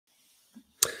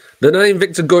The name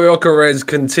Viktor Gyokeres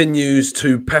continues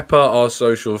to pepper our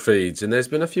social feeds, and there's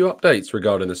been a few updates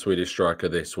regarding the Swedish striker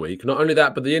this week. Not only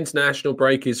that, but the international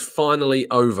break is finally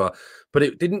over, but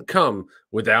it didn't come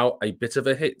without a bit of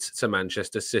a hit to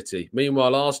Manchester City.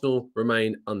 Meanwhile, Arsenal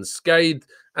remain unscathed,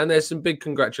 and there's some big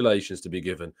congratulations to be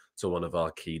given to one of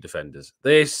our key defenders.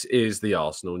 This is the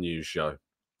Arsenal News Show.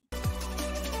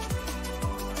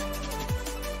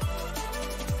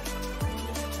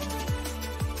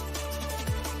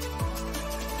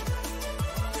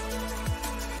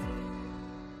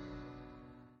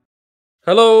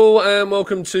 Hello and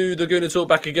welcome to the Gooner Talk,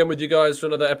 back again with you guys for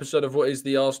another episode of what is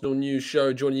the Arsenal News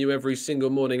Show, joining you every single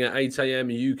morning at 8 a.m.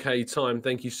 UK time.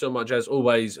 Thank you so much, as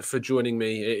always, for joining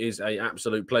me. It is an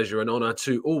absolute pleasure and honour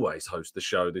to always host the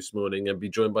show this morning and be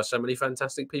joined by so many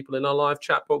fantastic people in our live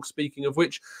chat box. Speaking of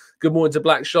which, good morning to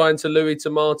Black Shine, to Louis,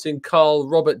 to Martin, Carl,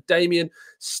 Robert, Damien,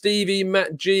 Stevie,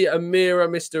 Matt G, Amira,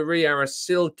 Mr. Riara,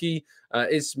 Silky,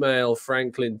 Ismail,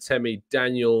 Franklin, Temi,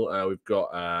 Daniel. We've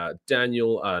got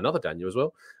Daniel, another Daniel as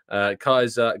well.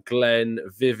 Kaiser, Glenn,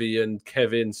 Vivian,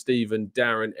 Kevin, Stephen,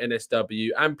 Darren,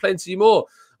 NSW, and plenty more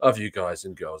of you guys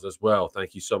and girls as well.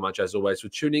 Thank you so much, as always, for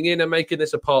tuning in and making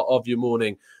this a part of your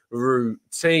morning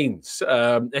routines.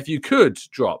 If you could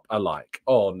drop a like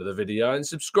on the video and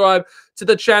subscribe to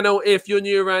the channel if you're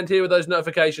new around here, with those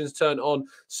notifications turned on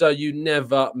so you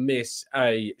never miss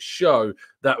a show,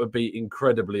 that would be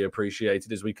incredibly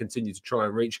appreciated as we continue to try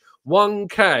and reach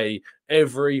 1K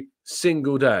every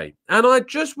single day. And I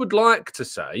just would like to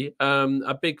say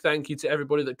a big thank you to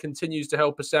everybody that continues to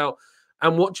help us out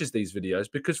and watches these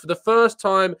videos, because for the first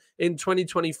time in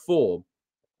 2024,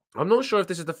 I'm not sure if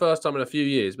this is the first time in a few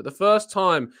years, but the first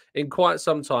time in quite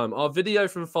some time, our video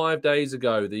from 5 days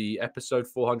ago, the episode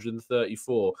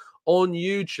 434 on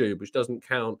YouTube, which doesn't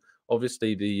count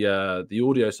obviously the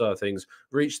audio side of things,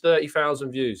 reached 30,000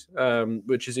 views,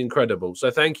 which is incredible. So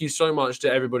thank you so much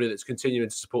to everybody that's continuing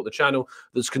to support the channel,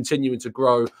 that's continuing to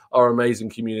grow our amazing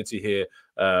community here,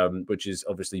 which is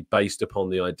obviously based upon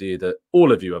the idea that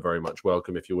all of you are very much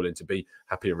welcome if you're willing to be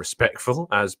happy and respectful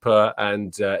as per.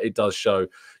 And it does show,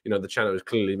 you know, the channel is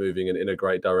clearly moving in a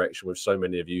great direction with so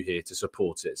many of you here to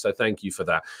support it. So thank you for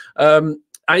that.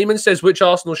 Eamon says, which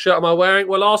Arsenal shirt am I wearing?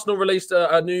 Well, Arsenal released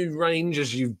a new range,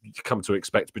 as you've come to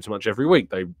expect pretty much every week.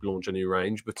 They launch a new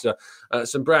range, but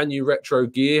some brand new retro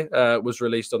gear was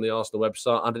released on the Arsenal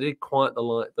website, and I did quite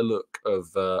like the look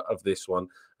of this one,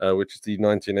 which is the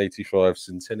 1985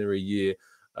 centenary year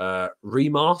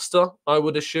remaster, I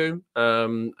would assume,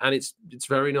 and it's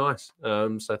very nice.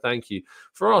 So thank you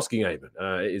for asking,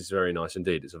 Eamon. It is very nice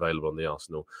indeed. It's available on the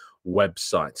Arsenal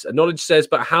website. Knowledge says,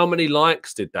 but how many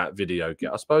likes did that video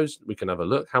get? I suppose we can have a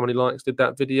look. How many likes did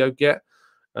that video get?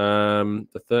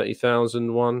 The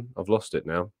 30,000 one. I've lost it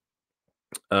now.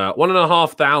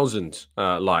 1,500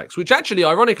 likes, which actually,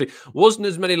 ironically, wasn't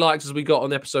as many likes as we got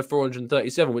on episode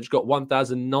 437, which got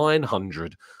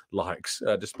 1,900 likes,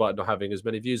 despite not having as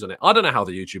many views on it. I don't know how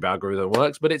the YouTube algorithm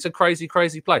works, but it's a crazy,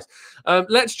 crazy place.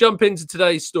 Let's jump into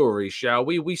today's story, shall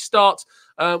we? We start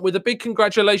with a big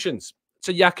congratulations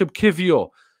to Jakub Kiwior.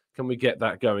 Can we get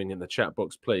that going in the chat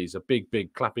box, please? A big,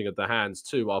 big clapping of the hands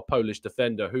to our Polish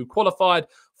defender who qualified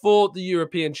for the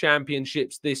European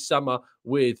Championships this summer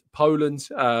with Poland,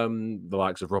 the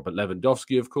likes of Robert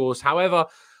Lewandowski, of course. However,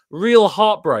 real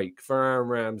heartbreak for Aaron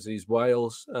Ramsey's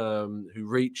Wales, who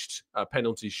reached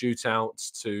penalty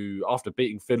shootouts after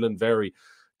beating Finland very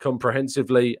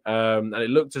comprehensively, and it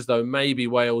looked as though maybe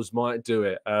Wales might do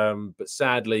it, but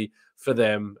sadly for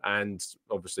them, and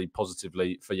obviously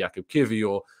positively for Jakub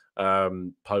Kiwior,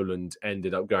 Poland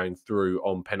ended up going through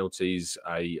on penalties,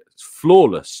 a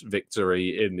flawless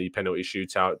victory in the penalty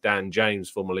shootout. Dan James,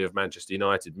 formerly of Manchester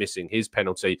United, missing his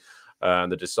penalty,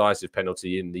 the decisive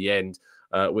penalty in the end,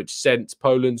 which sent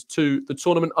Poland to the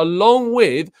tournament, along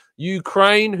with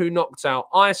Ukraine, who knocked out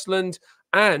Iceland,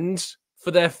 and for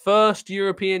their first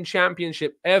European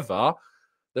Championship ever,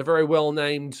 the very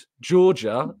well-named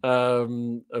Georgia,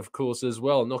 of course, as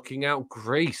well, knocking out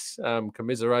Greece.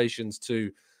 Commiserations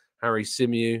to Harry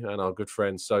Symeou and our good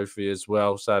friend Sophie as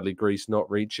well. Sadly, Greece not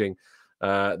reaching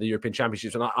the European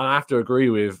Championships. And I have to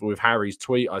agree with Harry's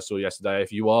tweet I saw yesterday.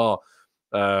 If you are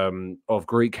of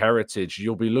Greek heritage,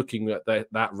 you'll be looking at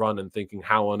that run and thinking,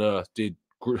 how on earth did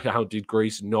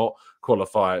Greece not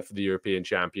qualify for the European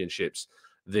Championships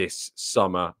this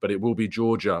summer? But it will be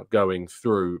Georgia going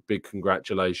through. Big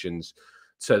congratulations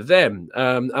to them.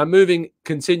 And moving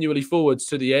continually forwards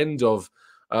to the end of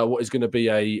what is going to be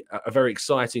a very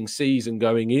exciting season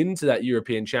going into that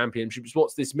European Championships.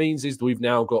 What this means is that we've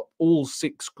now got all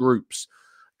 6 groups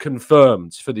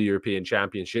confirmed for the European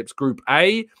Championships. Group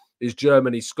A is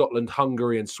Germany, Scotland,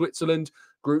 Hungary, and Switzerland.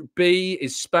 Group B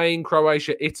is Spain,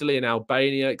 Croatia, Italy, and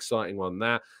Albania. Exciting one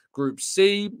there. Group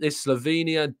C is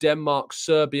Slovenia, Denmark,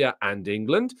 Serbia, and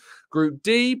England. Group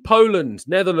D, Poland,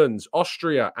 Netherlands,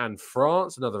 Austria, and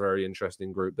France. Another very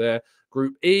interesting group there.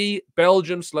 Group E,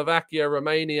 Belgium, Slovakia,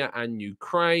 Romania, and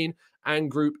Ukraine.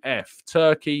 And Group F,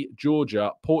 Turkey,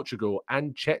 Georgia, Portugal,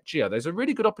 and Czechia. There's a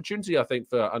really good opportunity, I think,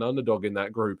 for an underdog in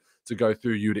that group to go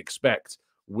through, you'd expect,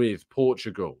 with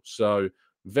Portugal. So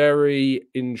very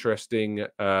interesting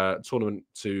tournament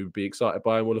to be excited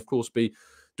by, and we'll, of course, be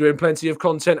doing plenty of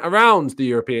content around the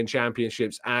European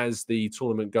Championships as the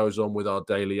tournament goes on with our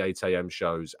daily 8 a.m.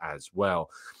 shows as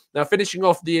well. Now, finishing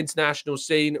off the international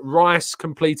scene, Rice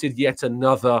completed yet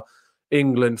another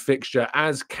England fixture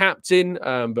as captain,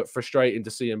 but frustrating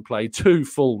to see him play 2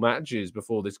 full matches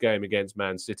before this game against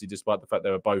Man City, despite the fact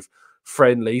they were both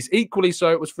friendlies. Equally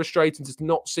so, it was frustrating to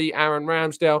not see Aaron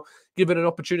Ramsdale given an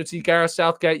opportunity. Gareth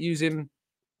Southgate using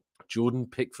Jordan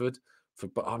Pickford.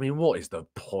 I mean, what is the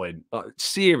point?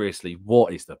 Seriously,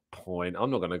 what is the point? I'm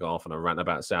not going to go off on a rant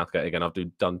about Southgate again.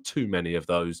 I've done too many of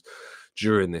those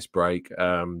during this break.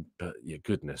 But yeah,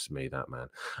 goodness me, that man.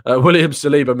 William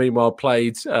Saliba, meanwhile,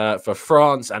 played for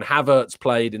France, and Havertz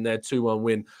played in their 2-1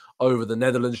 win over the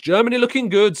Netherlands. Germany looking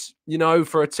good, you know,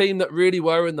 for a team that really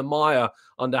were in the mire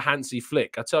under Hansi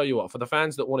Flick. I tell you what, for the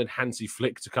fans that wanted Hansi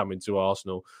Flick to come into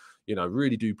Arsenal, you know,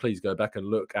 really do please go back and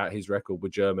look at his record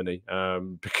with Germany,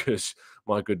 because,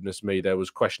 my goodness me, there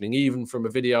was questioning even from a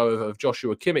video of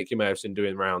Joshua Kimmich you may have seen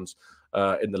doing rounds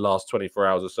in the last 24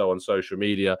 hours or so on social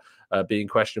media, being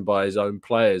questioned by his own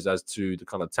players as to the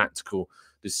kind of tactical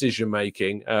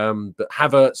decision-making. But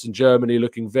Havertz and Germany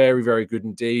looking very, very good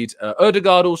indeed.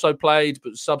 Odegaard also played,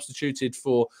 but substituted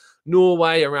for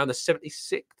Norway around the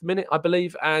 76th minute, I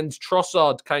believe. And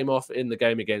Trossard came off in the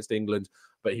game against England,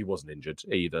 but he wasn't injured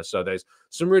either. So there's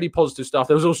some really positive stuff.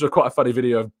 There was also quite a funny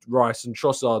video of Rice and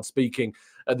Trossard speaking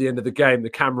at the end of the game. The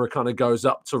camera kind of goes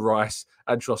up to Rice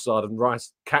and Trossard, and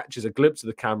Rice catches a glimpse of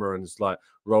the camera and is like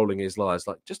rolling his eyes,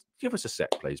 like, just give us a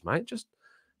sec, please, mate. Just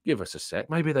give us a sec.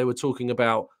 Maybe they were talking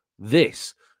about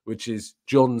this, which is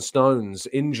John Stones'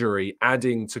 injury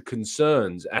adding to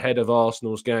concerns ahead of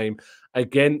Arsenal's game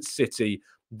against City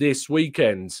this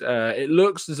weekend. It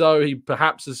looks as though he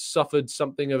perhaps has suffered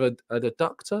something of a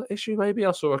adductor issue, maybe.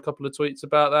 I saw a couple of tweets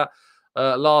about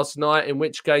that last night, in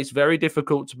which case very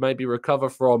difficult to maybe recover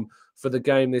from for the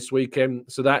game this weekend.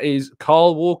 So that is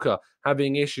Kyle Walker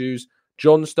having issues,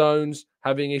 John Stones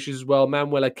having issues as well,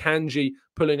 Manuel Akanji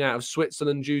pulling out of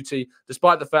Switzerland duty,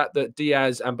 despite the fact that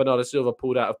Diaz and Bernardo Silva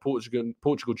pulled out of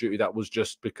Portugal duty. That was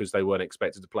just because they weren't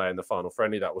expected to play in the final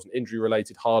friendly. That wasn't injury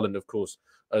related. Haaland, of course,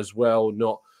 as well,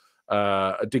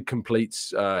 did complete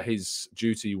his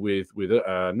duty with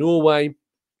Norway.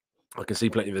 I can see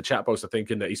plenty of the chat box are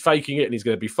thinking that he's faking it and he's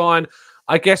going to be fine.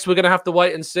 I guess we're going to have to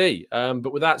wait and see.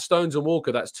 But with that, Stones and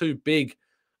Walker, that's 2 big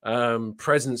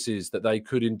presences that they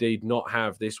could indeed not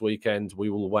have this weekend. We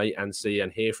will wait and see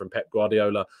and hear from Pep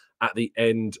Guardiola at the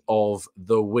end of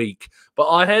the week. But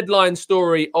our headline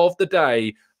story of the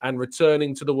day, and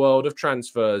returning to the world of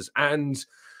transfers and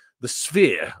the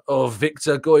sphere of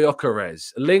Viktor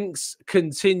Gyokeres, links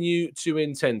continue to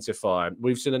intensify.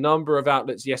 We've seen a number of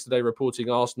outlets yesterday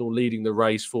reporting Arsenal leading the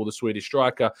race for the Swedish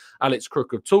striker. Alex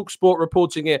Crook of TalkSport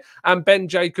reporting it, and Ben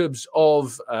Jacobs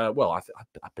of I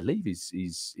believe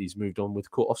he's moved on with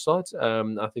Caught Offside.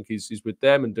 I think he's with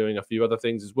them and doing a few other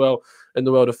things as well in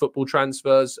the world of football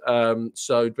transfers.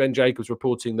 So Ben Jacobs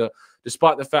reporting that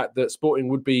despite the fact that Sporting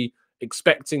would be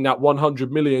expecting that €100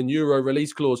 million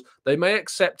release clause, they may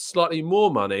accept slightly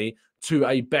more money to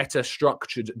a better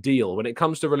structured deal. When it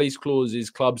comes to release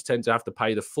clauses, clubs tend to have to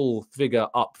pay the full figure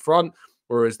up front,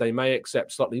 whereas they may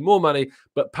accept slightly more money,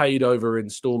 but paid over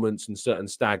installments and certain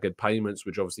staggered payments,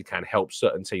 which obviously can help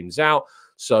certain teams out.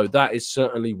 So that is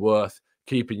certainly worth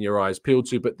keeping your eyes peeled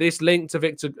to. But this link to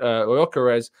Viktor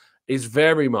Gyokeres is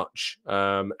very much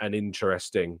an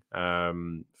interesting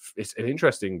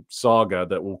saga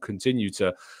that will continue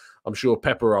to, I'm sure,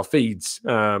 pepper our feeds.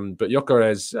 But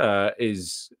Gyokeres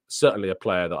is certainly a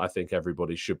player that I think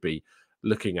everybody should be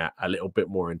looking at a little bit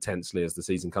more intensely as the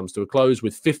season comes to a close,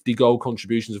 with 50 goal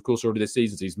contributions, of course, already this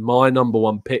season. So he's my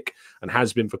 #1 pick and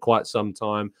has been for quite some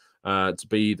time to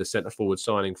be the centre-forward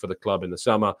signing for the club in the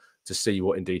summer, to see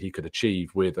what indeed he could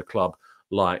achieve with a club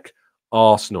like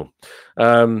Arsenal.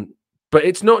 But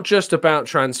it's not just about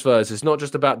transfers. It's not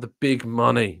just about the big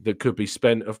money that could be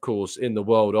spent, of course, in the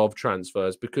world of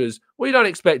transfers, because we don't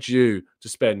expect you to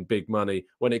spend big money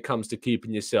when it comes to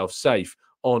keeping yourself safe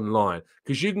online,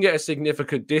 because you can get a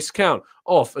significant discount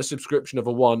off a subscription of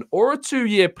a 1 or a 2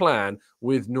 year plan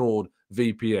with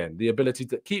VPN, the ability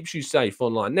that keeps you safe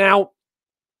online. Now,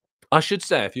 I should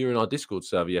say, if you were in our Discord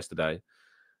server yesterday,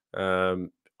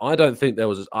 I don't think there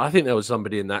was. I think there was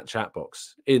somebody in that chat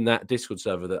box in that Discord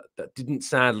server that didn't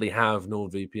sadly have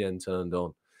NordVPN turned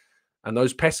on, and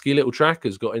those pesky little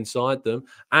trackers got inside them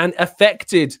and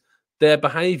affected their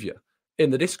behavior in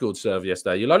the Discord server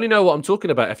yesterday. You'll only know what I'm talking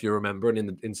about if you remember,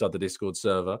 and inside the Discord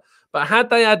server. But had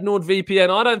they had NordVPN,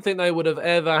 I don't think they would have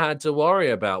ever had to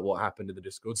worry about what happened in the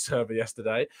Discord server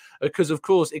yesterday, because of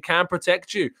course it can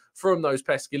protect you from those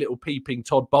pesky little peeping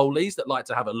Todd Bowleys that like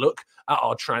to have a look at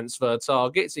our transfer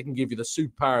targets. It can give you the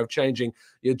superpower of changing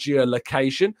your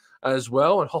geolocation as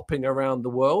well and hopping around the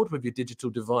world with your digital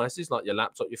devices like your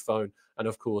laptop, your phone, and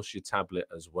of course your tablet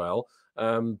as well.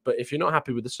 But if you're not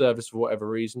happy with the service for whatever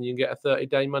reason, you can get a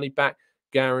 30-day money back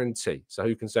guarantee. So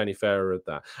who can say any fairer at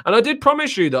that? And I did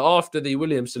promise you that after the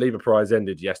William Saliba prize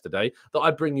ended yesterday, that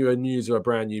I'd bring you a news or a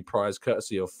brand new prize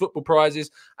courtesy of Football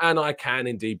Prizes, and I can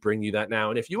indeed bring you that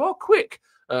now. And if you are quick,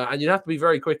 and you have to be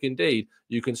very quick indeed,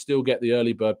 you can still get the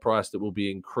early bird price that will be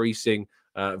increasing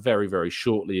very, very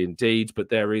shortly indeed. But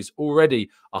there is already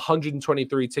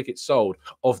 123 tickets sold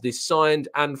of this signed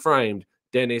and framed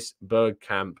Dennis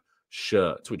Bergkamp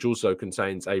shirt, which also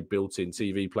contains a built-in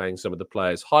TV playing some of the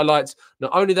players' highlights.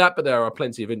 Not only that, but there are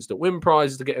plenty of instant win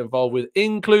prizes to get involved with,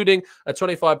 including a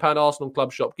 £25 Arsenal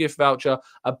Club Shop gift voucher,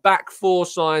 a back four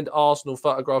signed Arsenal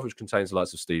photograph, which contains the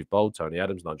likes of Steve Bold, Tony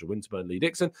Adams, Nigel Winterburn, Lee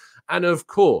Dixon, and of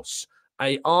course,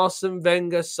 a Arsene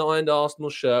Wenger signed Arsenal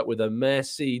shirt with a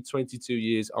Messi 22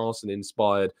 years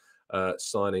Arsenal-inspired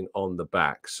signing on the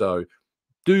back. So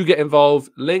do get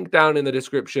involved. Link down in the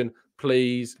description.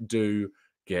 Please do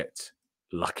get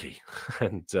lucky,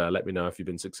 and let me know if you've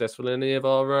been successful in any of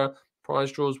our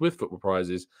prize draws with Football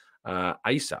Prizes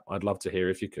ASAP. I'd love to hear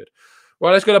if you could.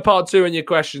 Right, let's go to part two and your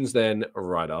questions then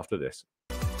right after this.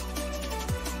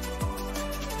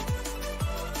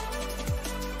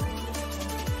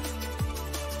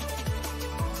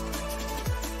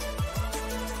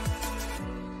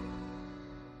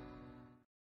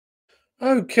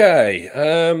 Okay,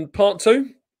 part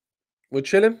two. We're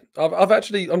chilling.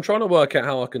 I'm trying to work out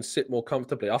how I can sit more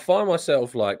comfortably. I find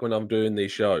myself like when I'm doing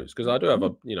these shows, because I do have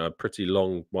a pretty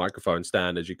long microphone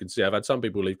stand, as you can see. I've had some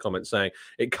people leave comments saying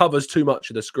it covers too much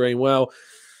of the screen. Well,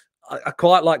 I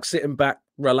quite like sitting back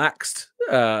relaxed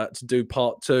to do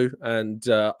part two, and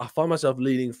I find myself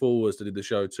leaning forwards to do the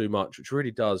show too much, which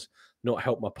really does not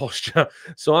help my posture.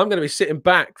 So I'm going to be sitting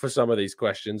back for some of these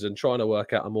questions and trying to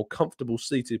work out a more comfortable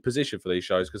seated position for these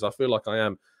shows, because I feel like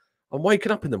I'm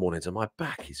waking up in the mornings and my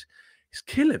back is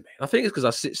killing me. I think it's because I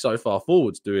sit so far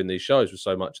forwards doing these shows for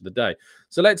so much of the day.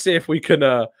 So let's see if we can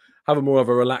have a more of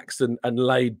a relaxed and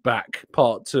laid back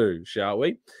part two, shall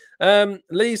we?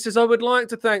 Lee says, I would like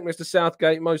to thank Mr.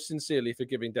 Southgate most sincerely for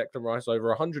giving Declan Rice over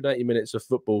 180 minutes of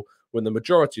football when the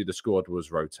majority of the squad was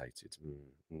rotated.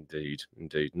 Indeed.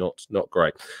 Not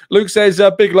great. Luke says,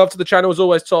 big love to the channel as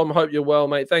always, Tom. Hope you're well,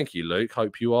 mate. Thank you, Luke.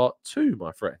 Hope you are too,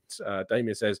 my friend.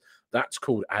 Damien says, that's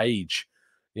called age.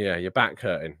 Yeah, your back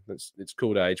hurting. It's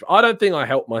called age. I don't think I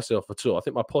help myself at all. I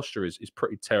think my posture is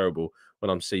pretty terrible when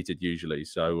I'm seated usually.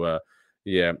 So,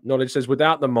 yeah. Knowledge says,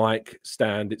 without the mic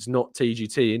stand, it's not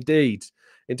TGT. Indeed.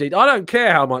 I don't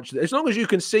care how much. As long as you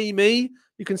can see me,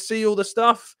 you can see all the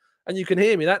stuff, and you can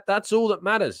hear me. That's all that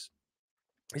matters.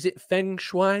 Is it feng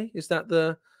shui? Is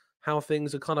that how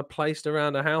things are kind of placed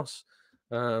around a house?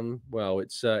 Well,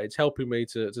 it's helping me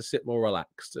to sit more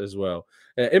relaxed as well.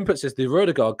 Input says the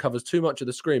Odegaard covers too much of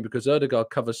the screen because Odegaard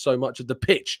covers so much of the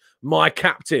pitch. My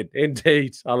captain,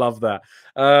 indeed. I love that.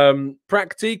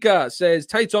 Praktika says,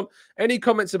 hey Tom, any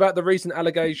comments about the recent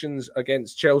allegations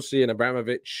against Chelsea and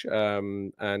Abramovich?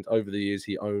 And over the years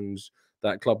he owns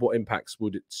that club. What impacts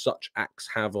would such acts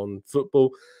have on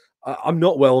football? I'm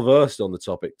not well versed on the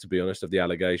topic, to be honest, of the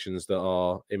allegations that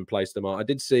are in place. I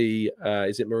did see,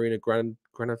 is it Marina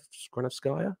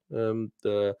Granovskaya?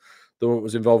 The one that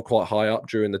was involved quite high up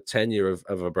during the tenure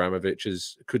of Abramovich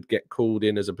could get called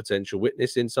in as a potential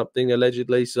witness in something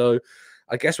allegedly. So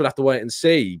I guess we'll have to wait and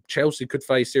see. Chelsea could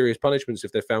face serious punishments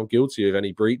if they're found guilty of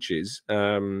any breaches,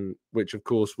 which of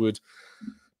course would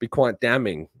be quite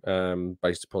damning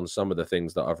based upon some of the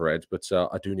things that I've read, but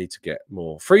I do need to get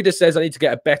more. Frida says I need to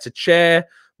get a better chair.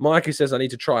 Mikey says I need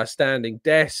to try a standing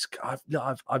desk.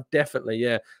 I've definitely,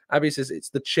 yeah. Abby says it's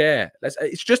the chair.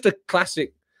 It's just a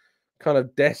classic kind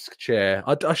of desk chair.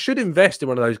 I should invest in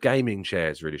one of those gaming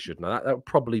chairs, really, shouldn't I? That would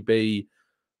probably be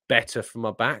better for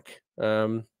my back.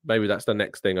 Maybe that's the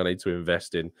next thing I need to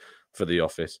invest in. for the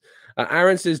office.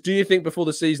 Aaron says, do you think before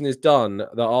the season is done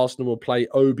that Arsenal will play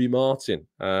Obi Martin?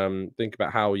 Think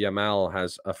about how Yamal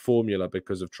has a formula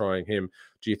because of trying him.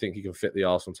 Do you think he can fit the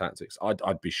Arsenal tactics?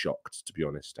 I'd be shocked, to be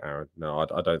honest, Aaron. No,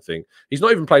 I don't think. He's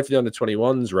not even played for the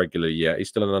under-21s regularly yet. He's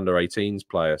still an under-18s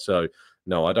player. So,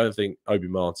 no, I don't think Obi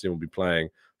Martin will be playing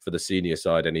for the senior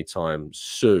side anytime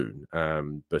soon.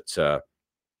 But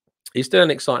he's still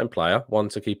an exciting player, one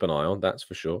to keep an eye on, that's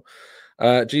for sure.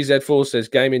 GZ4 says,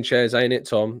 gaming chairs, ain't it,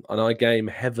 Tom? And I game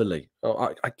heavily.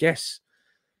 Oh, I guess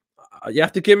you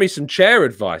have to give me some chair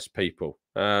advice, people.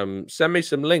 Send me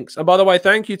some links. And by the way,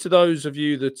 thank you to those of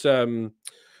you that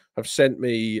have sent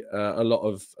me a lot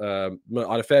of I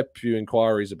had a fair few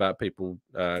inquiries about people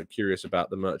curious about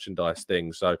the merchandise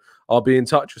thing. So I'll be in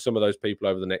touch with some of those people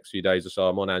over the next few days or so.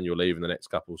 I'm on annual leave in the next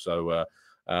couple, so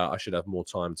I should have more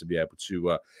time to be able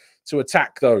to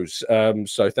attack those.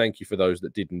 So thank you for those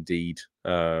that did indeed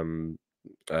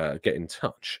get in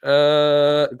touch.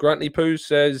 Grantley Poo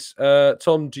says,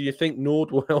 Tom, do you think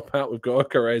Nord will help out with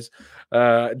Gyokeres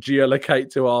geolocate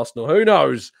to Arsenal? Who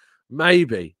knows?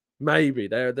 Maybe.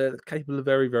 They're capable of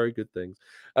very, very good things.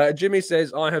 Jimmy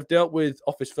says, I have dealt with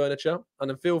office furniture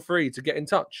and feel free to get in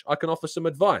touch. I can offer some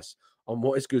advice on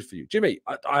what is good for you. Jimmy,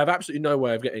 I have absolutely no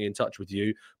way of getting in touch with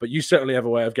you, but you certainly have a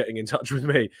way of getting in touch with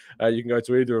me. You can go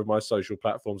to either of my social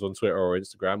platforms on Twitter or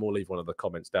Instagram, or leave one of the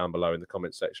comments down below in the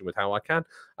comment section with how I can,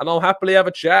 and I'll happily have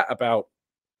a chat about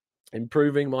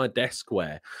improving my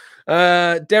deskwear.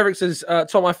 Derek says,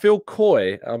 Tom, I feel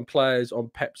coy players on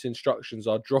Pep's instructions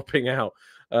are dropping out.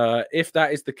 If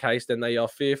that is the case, then they are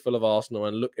fearful of Arsenal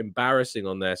and look embarrassing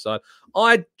on their side.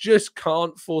 I just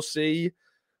can't foresee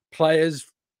players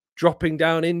dropping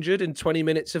down injured in 20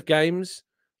 minutes of games.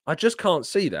 I just can't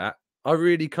see that. I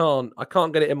really can't. I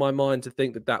can't get it in my mind to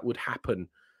think that that would happen.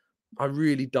 I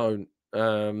really don't.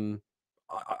 I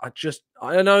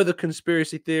know the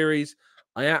conspiracy theories.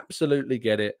 I absolutely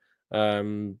get it.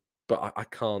 But I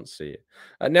can't see it.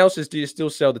 Nell says, do you still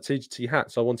sell the TGT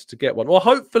hats? I wanted to get one. Well,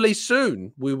 hopefully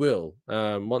soon we will.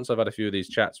 Once I've had a few of these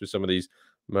chats with some of these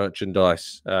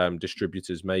merchandise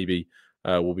distributors, maybe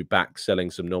we'll be back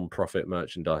selling some non-profit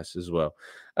merchandise as well.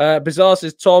 Bizarre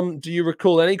says, Tom, do you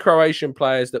recall any Croatian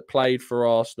players that played for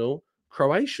Arsenal?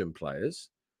 Croatian players?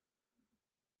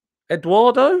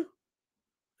 Eduardo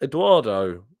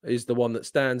is the one that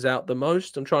stands out the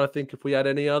most. I'm trying to think if we had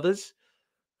any others.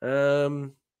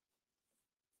 Beyond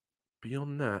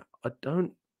that, I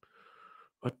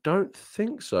don't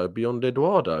think so. Beyond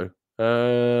Eduardo,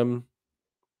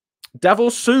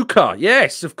 Davor Suka,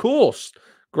 yes, of course,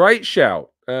 great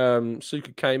shout.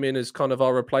 Suka came in as kind of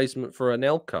our replacement for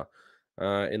Anelka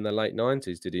in the late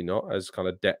 90s, did he not? As kind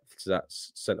of depth to that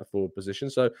centre forward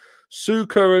position. So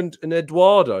Suka and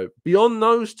Eduardo. Beyond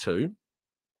those two,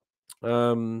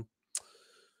 don't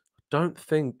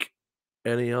think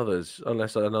any others,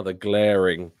 unless another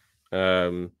glaring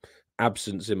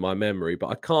absence in my memory, but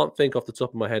I can't think off the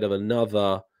top of my head of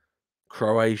another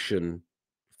Croatian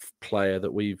player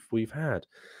that we've had.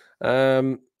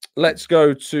 Let's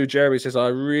go to Jeremy. Says, I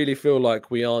really feel like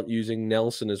we aren't using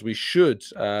Nelson as we should.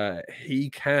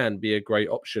 He can be a great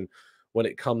option when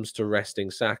it comes to resting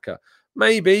Saka.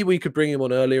 Maybe we could bring him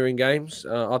on earlier in games.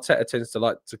 Arteta tends to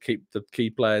like to keep the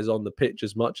key players on the pitch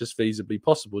as much as feasibly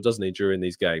possible, doesn't he, during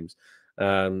these games?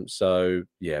 So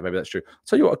yeah, maybe that's true. I'll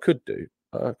tell you what I could do.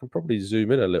 I can probably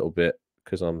zoom in a little bit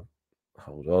because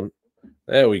hold on.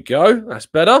 There we go. That's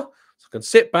better. So I can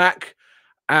sit back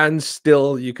and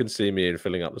still you can see me in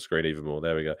filling up the screen even more.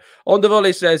 There we go. On the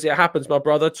volley says, it happens, my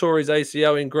brother. Torres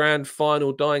ACL in grand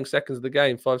final dying seconds of the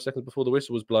game. 5 seconds before the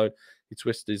whistle was blown, he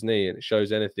twisted his knee, and it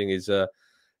shows anything is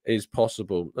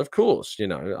possible. Of course, you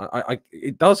know,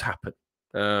 it does happen.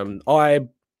 I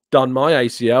done my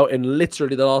ACL in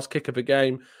literally the last kick of a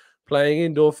game playing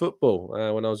indoor football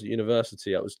when I was at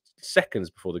university. It was seconds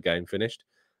before the game finished,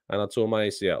 and I tore my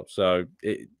ACL. So,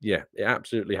 it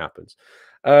absolutely happens.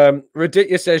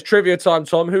 Ridiculous says, trivia time,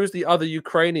 Tom. Who was the other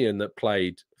Ukrainian that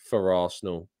played for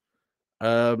Arsenal?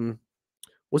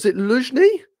 Was it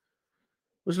Luzhny?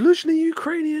 Was Luzhny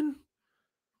Ukrainian?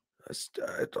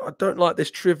 I don't like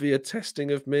this trivia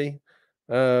testing of me.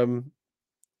 Was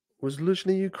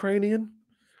Luzhny Ukrainian?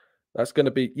 That's going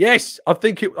to be, yes, I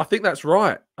think that's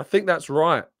right. I think that's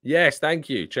right. Yes, thank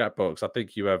you, chat box. I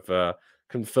think you have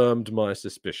confirmed my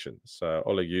suspicions.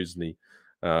 Oleg Luzhny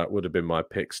would have been my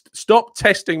pick. Stop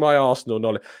testing my Arsenal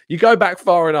knowledge. You go back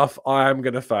far enough, I am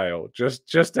going to fail.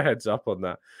 Just a heads up on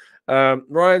that.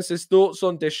 Ryan says, thoughts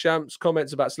on Deschamps'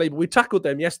 comments about Saliba. We tackled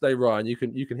them yesterday, Ryan. You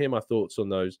can hear my thoughts on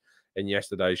those in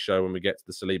yesterday's show when we get to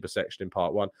the Saliba section in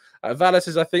part 1. Vala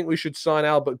says, I think we should sign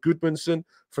Albert Gudmundsson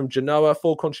from Genoa.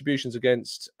 4 contributions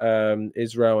against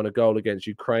Israel and a goal against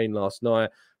Ukraine last night,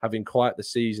 having quite the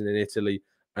season in Italy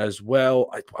as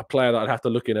well. A player that I'd have to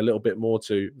look in a little bit more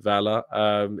to, Vala.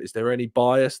 Is there any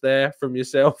bias there from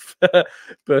yourself? But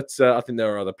I think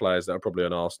there are other players that are probably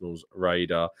on Arsenal's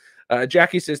radar.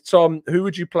 Jackie says, Tom, who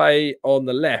would you play on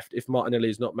the left if Martinelli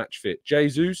is not match fit?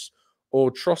 Jesus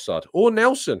or Trossard or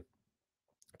Nelson?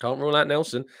 Can't rule out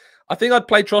Nelson. I think I'd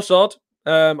play Trossard.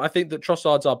 I think that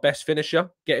Trossard's our best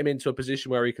finisher. Get him into a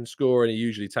position where he can score, and he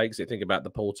usually takes it. Think about the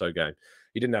Porto game.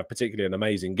 He didn't have particularly an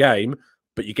amazing game,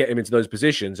 but you get him into those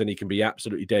positions and he can be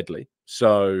absolutely deadly.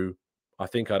 So I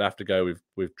think I'd have to go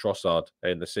with Trossard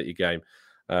in the City game.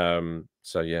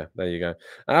 So yeah, there you go.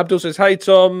 Abdul says, hey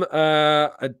Tom,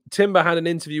 Timber had an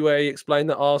interview where he explained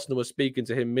that Arsenal was speaking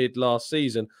to him mid last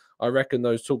season. I reckon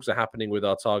those talks are happening with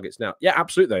our targets now. Yeah,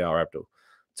 absolutely they are, Abdul.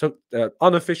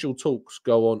 Unofficial talks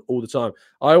go on all the time.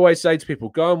 I always say to people,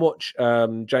 go and watch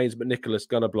James McNicholas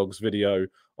Gunnerblog's video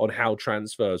on how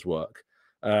transfers work.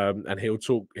 And he'll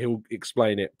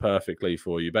explain it perfectly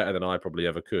for you, better than I probably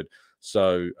ever could.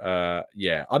 So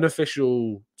yeah,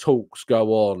 unofficial talks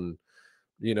go on,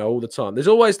 all the time. There's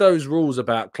always those rules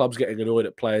about clubs getting annoyed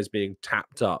at players being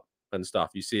tapped up and stuff.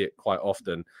 You see it quite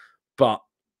often, but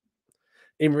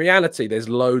in reality, there's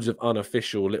loads of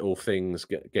unofficial little things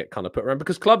get kind of put around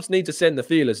because clubs need to send the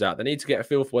feelers out. They need to get a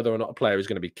feel for whether or not a player is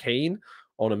going to be keen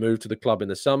on a move to the club in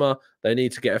the summer. They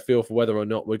need to get a feel for whether or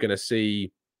not we're going to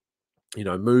see,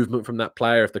 movement from that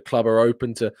player, if the club are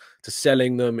open to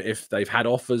selling them, if they've had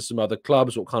offers from other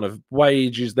clubs, what kind of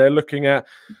wages they're looking at.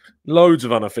 Loads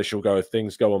of unofficial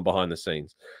things go on behind the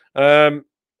scenes.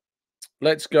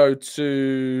 Let's go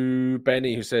to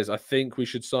Benny, who says, I think we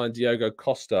should sign Diogo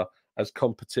Costa as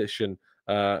competition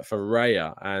for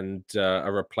Raya and a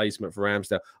replacement for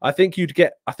Ramsdale. I think you'd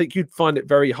find it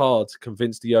very hard to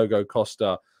convince Diogo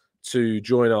Costa to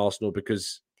join Arsenal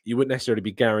because you wouldn't necessarily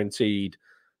be guaranteed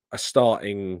a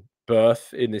starting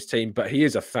berth in this team, but he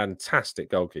is a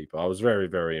fantastic goalkeeper. I was very,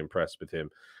 very impressed with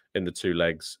him in the 2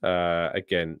 legs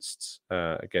against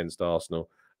Arsenal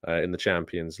in the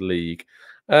Champions League.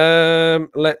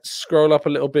 Let's scroll up a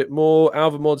little bit more.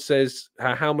 Alvamod says,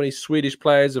 how many Swedish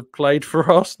players have played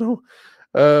for Arsenal?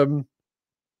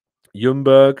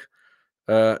 Ljungberg.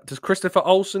 Does Christopher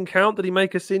Olsen count? Did he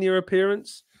make a senior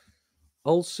appearance?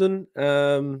 Olsen.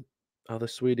 Other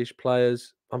Swedish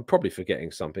players. I'm probably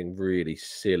forgetting something really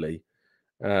silly.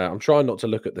 I'm trying not to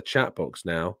look at the chat box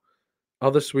now.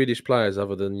 Other Swedish players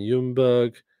other than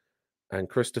Ljungberg and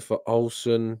Christopher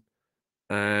Olsen.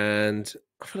 And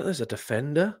I feel like there's a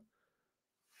defender.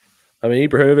 I mean,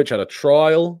 Ibrahimovic had a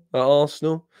trial at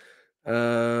Arsenal.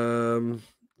 Kallström.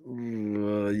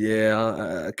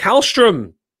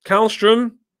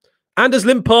 Anders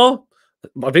Limpar.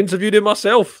 I've interviewed him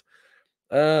myself.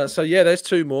 So yeah, there's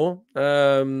 2 more.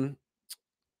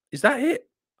 Is that it?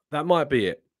 That might be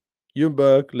it.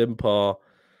 Ljungberg, Limpar.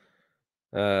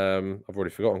 I've already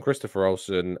forgotten Christopher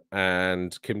Olsen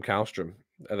and Kim Kallström.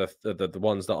 The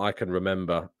ones that I can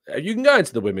remember. You can go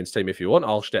into the women's team if you want.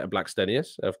 Alstedt and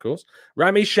Blackstenius, of course.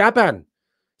 Rami Shaban.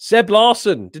 Seb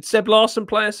Larsson. Did Seb Larsson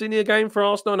play a senior game for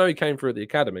Arsenal? I know he came through at the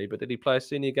academy, but did he play a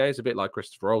senior game? It's a bit like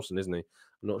Christopher Olsen, isn't he?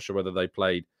 I'm not sure whether they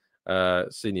played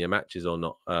senior matches or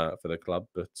not for the club,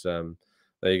 but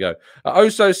there you go.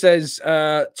 Oso says,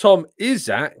 Tom,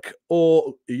 Isak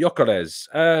or Gyokeres,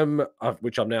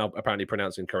 which I'm now apparently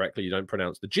pronouncing correctly. You don't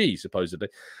pronounce the G, supposedly.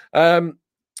 I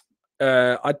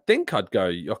think I'd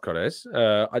go Gyokeres.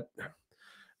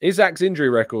 Isak's injury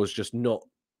record is just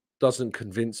doesn't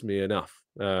convince me enough.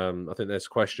 I think there's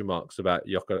question marks about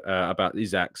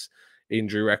Isak's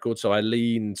injury record, so I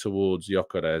lean towards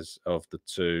Gyokeres of the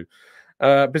 2.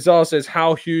 Bizarre says,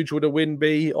 how huge would a win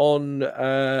be on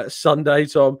Sunday,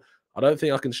 Tom? I don't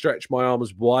think I can stretch my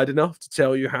arms wide enough to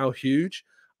tell you how huge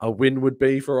a win would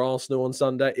be for Arsenal on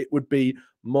Sunday. It would be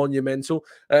monumental.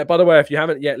 By the way, if you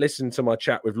haven't yet listened to my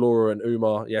chat with Laura and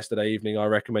Umar yesterday evening, I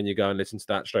recommend you go and listen to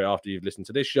that straight after you've listened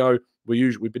to this show.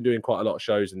 We've been doing quite a lot of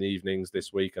shows in the evenings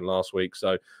this week and last week,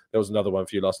 so there was another one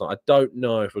for you last night. I don't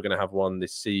know if we're going to have one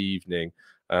this evening,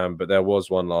 but there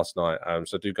was one last night,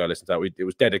 so do go listen to that. It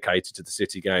was dedicated to the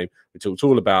City game. We talked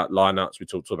all about lineups. We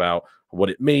talked about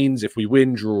what it means if we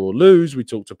win, draw, or lose. We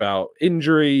talked about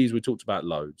injuries. We talked about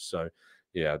loads. So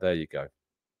yeah, there you go.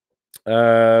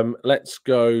 Let's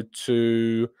go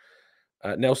to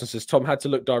Nelson says, Tom had to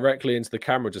look directly into the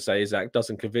camera to say Isak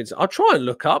doesn't convince. I'll try and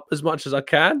look up as much as I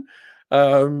can.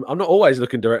 I'm not always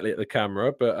looking directly at the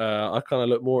camera, but I kind of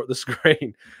look more at the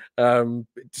screen.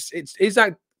 It's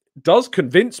Isak. does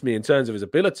convince me in terms of his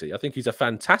ability. I think he's a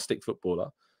fantastic footballer.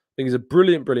 I think he's a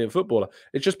brilliant, brilliant footballer.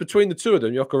 It's just between the two of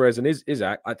them, Gyokeres and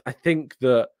Isak, I think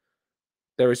that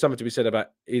there is something to be said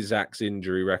about Isak's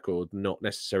injury record not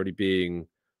necessarily being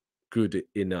good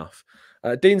enough.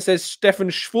 Dean says Stefan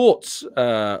Schwartz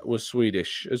was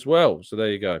Swedish as well. So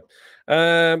there you go.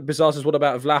 Bizarre says, what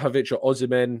about Vlahovic or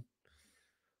Osimhen?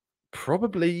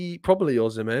 Probably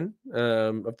Osimhen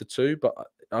of the two, but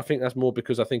I think that's more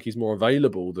because I think he's more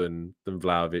available than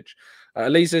Vlahovic.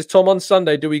 Lee says, Tom, on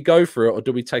Sunday, do we go for it or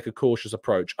do we take a cautious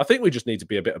approach? I think we just need to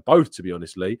be a bit of both, to be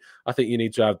honest, Lee. I think you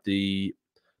need to have the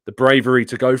bravery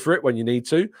to go for it when you need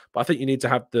to, but I think you need to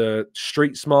have the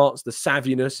street smarts, the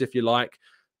savviness, if you like,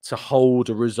 to hold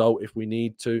a result if we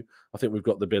need to. I think we've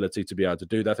got the ability to be able to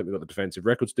do that. I think we've got the defensive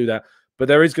record to do that. But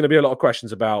there is going to be a lot of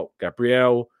questions about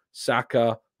Gabriel,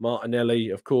 Saka, Martinelli.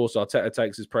 Of course, Arteta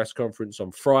takes his press conference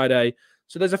on Friday.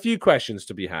 So there's a few questions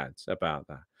to be had about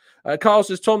that. Carl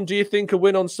says, Tom, do you think a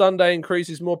win on Sunday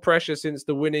increases more pressure since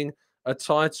the winning a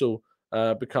title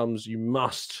becomes you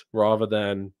must rather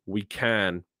than we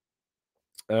can?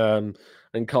 And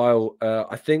Kyle,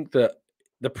 I think that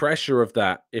the pressure of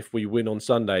that, if we win on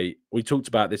Sunday, we talked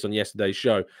about this on yesterday's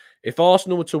show. If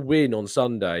Arsenal were to win on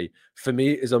Sunday, for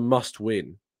me, it is a must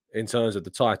win in terms of the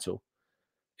title.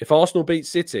 If Arsenal beat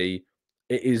City,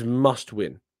 it is must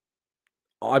win.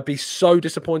 I'd be so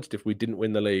disappointed if we didn't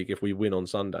win the league if we win on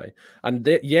Sunday. And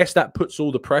yes, that puts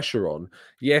all the pressure on.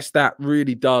 Yes, that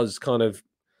really does kind of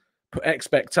put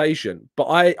expectation.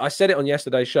 But I said it on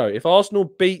yesterday's show. If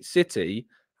Arsenal beat City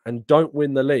and don't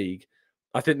win the league,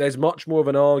 I think there's much more of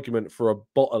an argument for a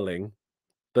bottling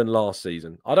than last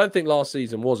season. I don't think last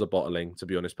season was a bottling, to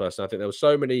be honest, personally. I think there were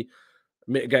so many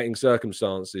mitigating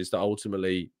circumstances that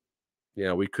ultimately, you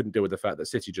know, we couldn't deal with the fact that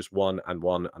City just won and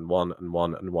won and won and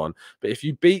won and won. But if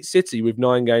you beat City with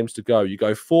 9 games to go, you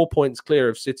go 4 points clear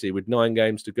of City with 9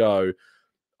 games to go.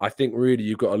 I think really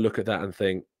you've got to look at that and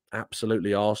think,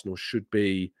 absolutely, Arsenal should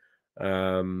be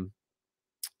looking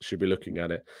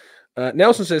at it.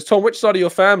 Nelson says, Tom, which side of your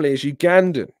family is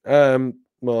Ugandan?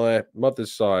 My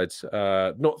mother's side,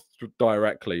 not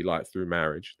directly like through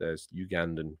marriage. There's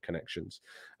Ugandan connections.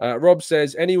 Rob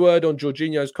says, any word on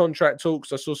Jorginho's contract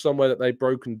talks? I saw somewhere that they've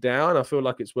broken down. I feel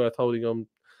like it's worth holding on.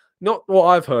 Not what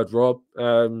I've heard, Rob.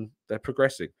 They're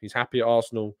progressing. He's happy at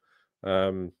Arsenal.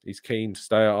 He's keen to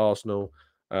stay at Arsenal.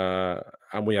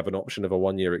 And we have an option of a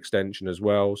 1-year extension as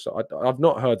well. So I've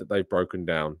not heard that they've broken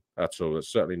down at all.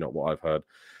 That's certainly not what I've heard.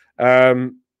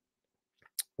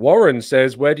 Warren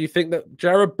says, where do you think that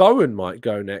Jared Bowen might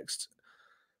go next?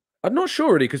 I'm not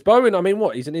sure really, because Bowen, I mean,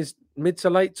 what? He's in his mid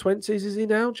to late 20s, is he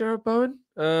now, Jared Bowen?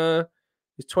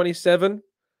 He's 27,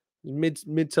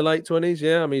 mid to late 20s.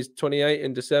 Yeah, I mean, he's 28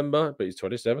 in December, but he's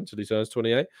 27 till he turns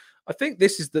 28. I think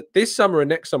this summer and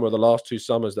next summer are the last 2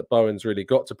 summers that Bowen's really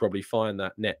got to probably find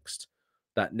that next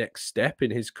step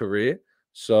in his career.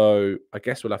 So I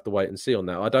guess we'll have to wait and see on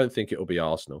that. I don't think it'll be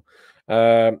Arsenal.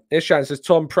 Ishan says,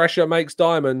 Tom, pressure makes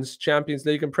diamonds, Champions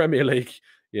League and Premier League.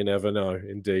 You never know,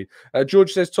 indeed.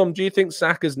 George says, Tom, do you think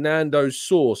Saka's Nando's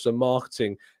sauce and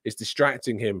marketing is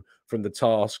distracting him from the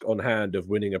task on hand of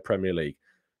winning a Premier League?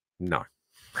 No.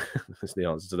 That's the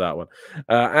answer to that one.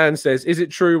 Anne says, is it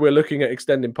true we're looking at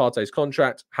extending Partey's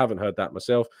contract? Haven't heard that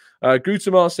myself.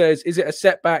 Gutamar says, is it a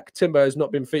setback? Timber has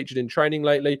not been featured in training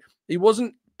lately. He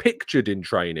wasn't pictured in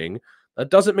training. That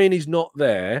doesn't mean he's not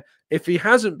there. If he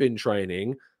hasn't been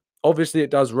training, obviously it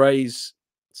does raise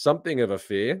something of a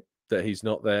fear that he's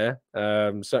not there.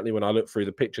 Certainly when I looked through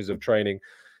the pictures of training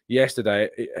yesterday,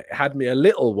 it had me a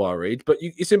little worried, but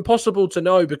it's impossible to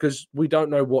know because we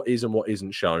don't know what is and what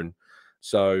isn't shown.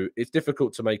 So it's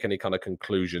difficult to make any kind of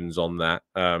conclusions on that.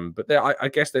 But I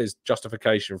guess there's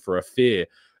justification for a fear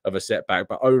of a setback,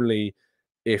 but only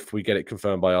if we get it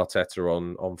confirmed by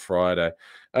Arteta on Friday.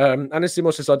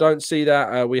 Anissimo says, I don't see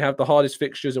that. We have the hardest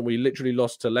fixtures and we literally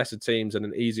lost to lesser teams and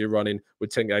an easier run-in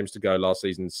with 10 games to go last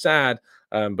season. Sad,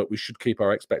 but we should keep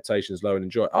our expectations low and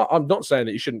enjoy it. I'm not saying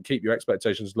that you shouldn't keep your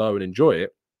expectations low and enjoy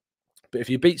it, but if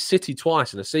you beat City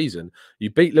twice in a season, you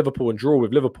beat Liverpool and draw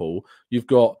with Liverpool, you've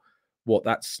got,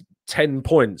 that's 10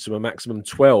 points from a maximum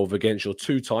 12 against your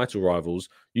 2 title rivals.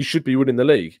 You should be winning the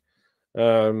league.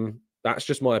 That's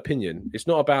just my opinion. It's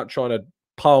not about trying to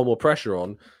pile more pressure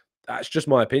on. That's just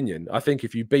my opinion. I think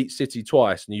if you beat City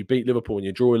twice and you beat Liverpool and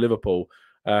you draw with Liverpool,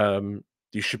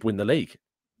 you should win the league.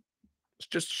 It's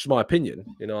just my opinion.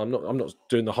 You know, I'm not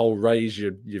doing the whole raise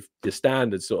your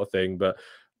standards sort of thing, but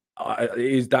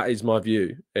that is my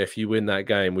view. If you win that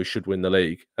game, we should win the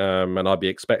league. And I'd be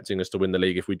expecting us to win the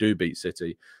league if we do beat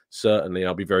City. Certainly,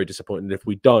 I'll be very disappointed if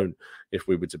we don't, if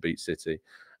we were to beat City.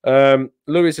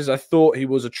 Lewis says, I thought he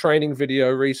was a training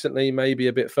video recently, maybe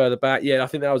a bit further back. Yeah, I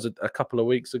think that was a couple of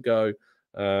weeks ago.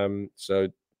 So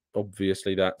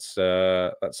obviously that's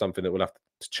something that we'll have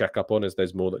to check up on as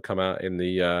there's more that come out in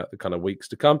the kind of weeks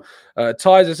to come.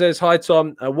 Tizer says, hi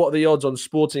Tom, what are the odds on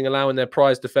Sporting allowing their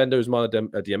prize defender Usmana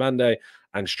Diamande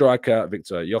and striker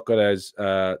Viktor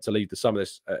Gyokeres to leave the summer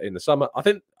in the summer? I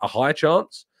think a high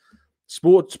chance.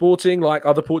 Sporting, like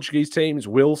other Portuguese teams,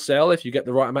 will sell if you get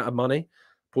the right amount of money.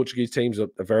 Portuguese teams are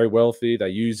very wealthy. They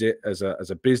use it as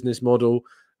a business model.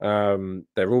 They're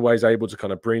always able to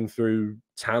kind of bring through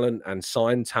talent and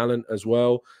sign talent as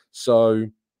well. So,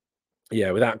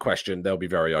 yeah, without question, they'll be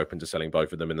very open to selling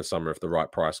both of them in the summer if the right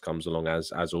price comes along,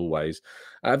 as always.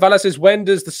 Vala says, when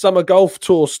does the summer golf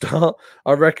tour start?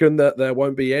 I reckon that there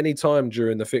won't be any time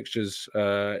during the fixtures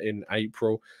in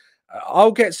April.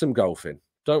 I'll get some golfing.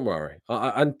 Don't worry.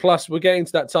 And plus, we're getting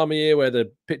to that time of year where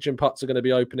the pitch and putts are going to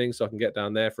be opening, so I can get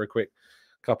down there for a quick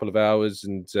couple of hours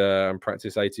and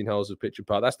practice 18 holes of pitch and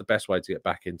putt. That's the best way to get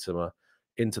back into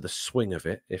the swing of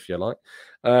it, if you like.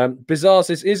 Bizarre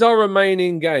says, is our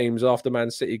remaining games after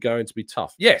Man City going to be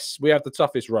tough? Yes, we have the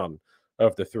toughest run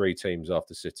of the three teams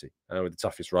after City. With the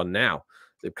toughest run now,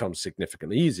 it becomes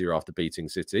significantly easier after beating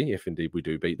City, if indeed we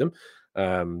do beat them.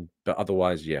 But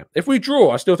otherwise, yeah. If we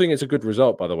draw, I still think it's a good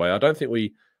result, by the way. I don't think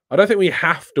we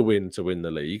have to win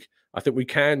the league. I think we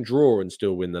can draw and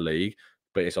still win the league,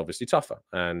 but it's obviously tougher.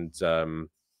 And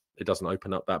it doesn't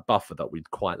open up that buffer that we'd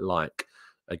quite like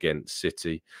against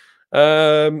City.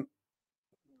 A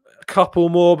couple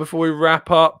more before we wrap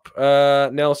up.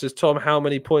 Nell says, Tom, how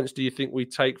many points do you think we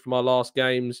take from our last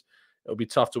games? It'll be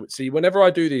tough to see. Whenever I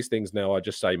do these things now, I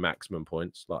just say maximum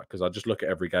points, because I just look at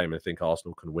every game and think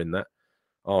Arsenal can win that.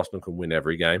 Arsenal can win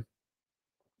every game.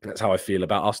 That's how I feel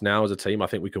about us now as a team. I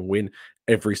think we can win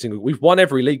every single. We've won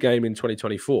every league game in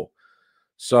 2024.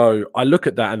 So I look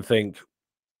at that and think,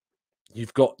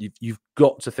 you've got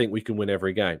to think we can win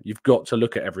every game. You've got to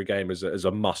look at every game as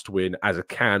a must win, as a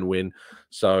can win.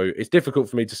 So it's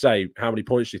difficult for me to say how many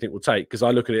points do you think we'll take, because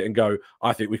I look at it and go,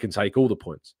 I think we can take all the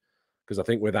points, because I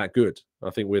think we're that good. I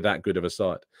think we're that good of a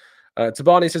side.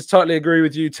 Tabani says, totally agree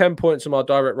with you. 10 points from our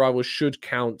direct rivals should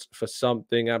count for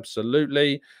something.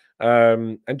 Absolutely.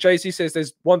 And JC says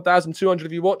there's 1,200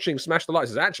 of you watching. Smash the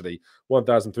likes. There's actually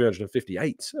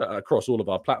 1,358 across all of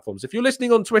our platforms. If you're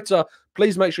listening on Twitter,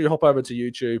 please make sure you hop over to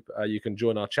YouTube. You can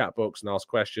join our chat box and ask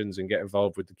questions and get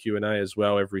involved with the Q&A as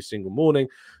well every single morning.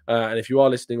 And if you are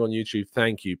listening on YouTube,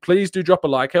 thank you. Please do drop a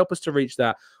like. Help us to reach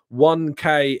that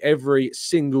 1K every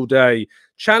single day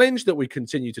challenge that we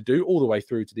continue to do all the way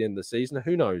through to the end of the season.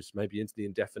 Who knows, maybe into the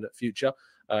indefinite future.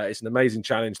 It's an amazing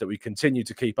challenge that we continue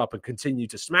to keep up and continue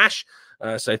to smash.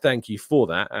 So thank you for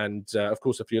that. And of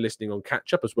course, if you're listening on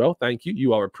catch up as well, thank you.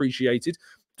 You are appreciated.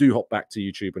 Do hop back to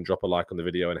YouTube and drop a like on the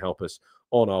video and help us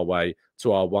on our way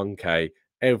to our 1K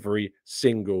every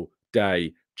single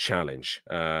day challenge.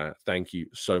 Thank you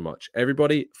so much,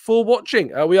 everybody, for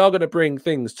watching. We are going to bring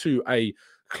things to a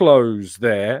close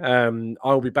there.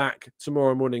 I'll be back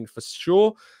tomorrow morning for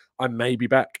sure. I may be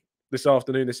back this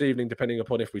afternoon, this evening, depending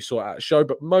upon if we sort out a show,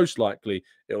 but most likely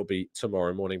it'll be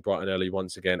tomorrow morning, bright and early,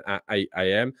 once again at 8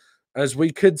 a.m. as we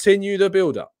continue the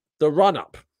build-up, the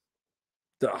run-up.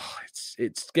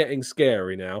 It's getting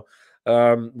scary now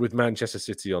with Manchester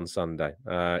City on Sunday.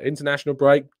 International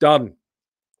break, done.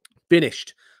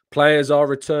 Finished. Players are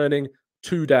returning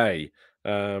today.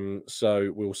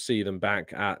 So we'll see them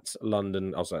back at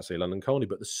London. I was going to say London Colney,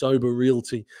 but the Sober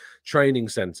Realty Training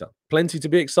Centre. Plenty to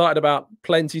be excited about.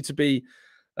 Plenty to be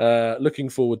looking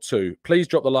forward to. Please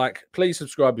drop the like. Please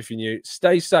subscribe if you're new.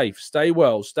 Stay safe. Stay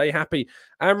well. Stay happy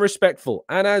and respectful.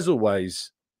 And as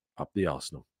always, up the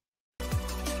Arsenal.